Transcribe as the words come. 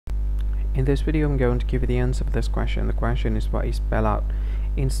In this video, I'm going to give you the answer of this question. The question is what is spelled out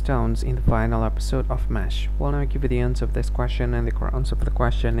in stones in the final episode of MASH. Well, now I give you the answer of this question, and the correct answer for the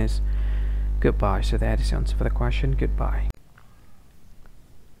question is goodbye. So that is the answer for the question, goodbye.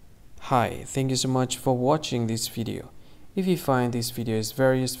 Hi, thank you so much for watching this video. If you find this video is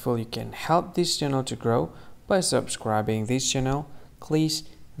very useful, you can help this channel to grow by subscribing this channel. Please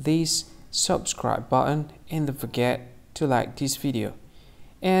this subscribe button and don't forget to like this video.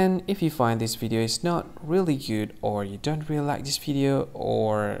 And if you find this video is not really good, or you don't really like this video,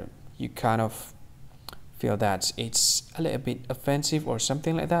 or you kind of feel that it's a little bit offensive or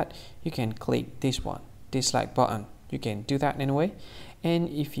something like that, you can click this one, dislike button. You can do that anyway. And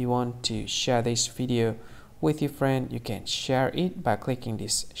if you want to share this video with your friend, you can share it by clicking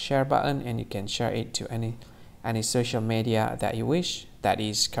this share button, and you can share it to any social media that you wish that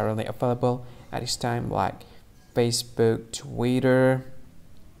is currently available at this time, like Facebook, Twitter,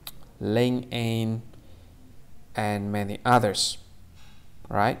 LinkedIn, and many others,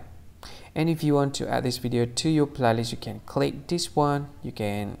 right? And if you want to add this video to your playlist, you can click this one. You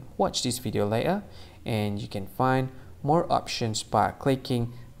can watch this video later, and you can find more options by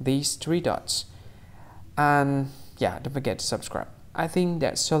clicking these three dots. And yeah, don't forget to subscribe. I think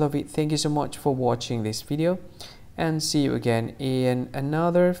that's all of it. Thank you so much for watching this video, and see you again in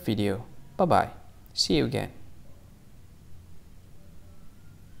another video. Bye bye. See you again.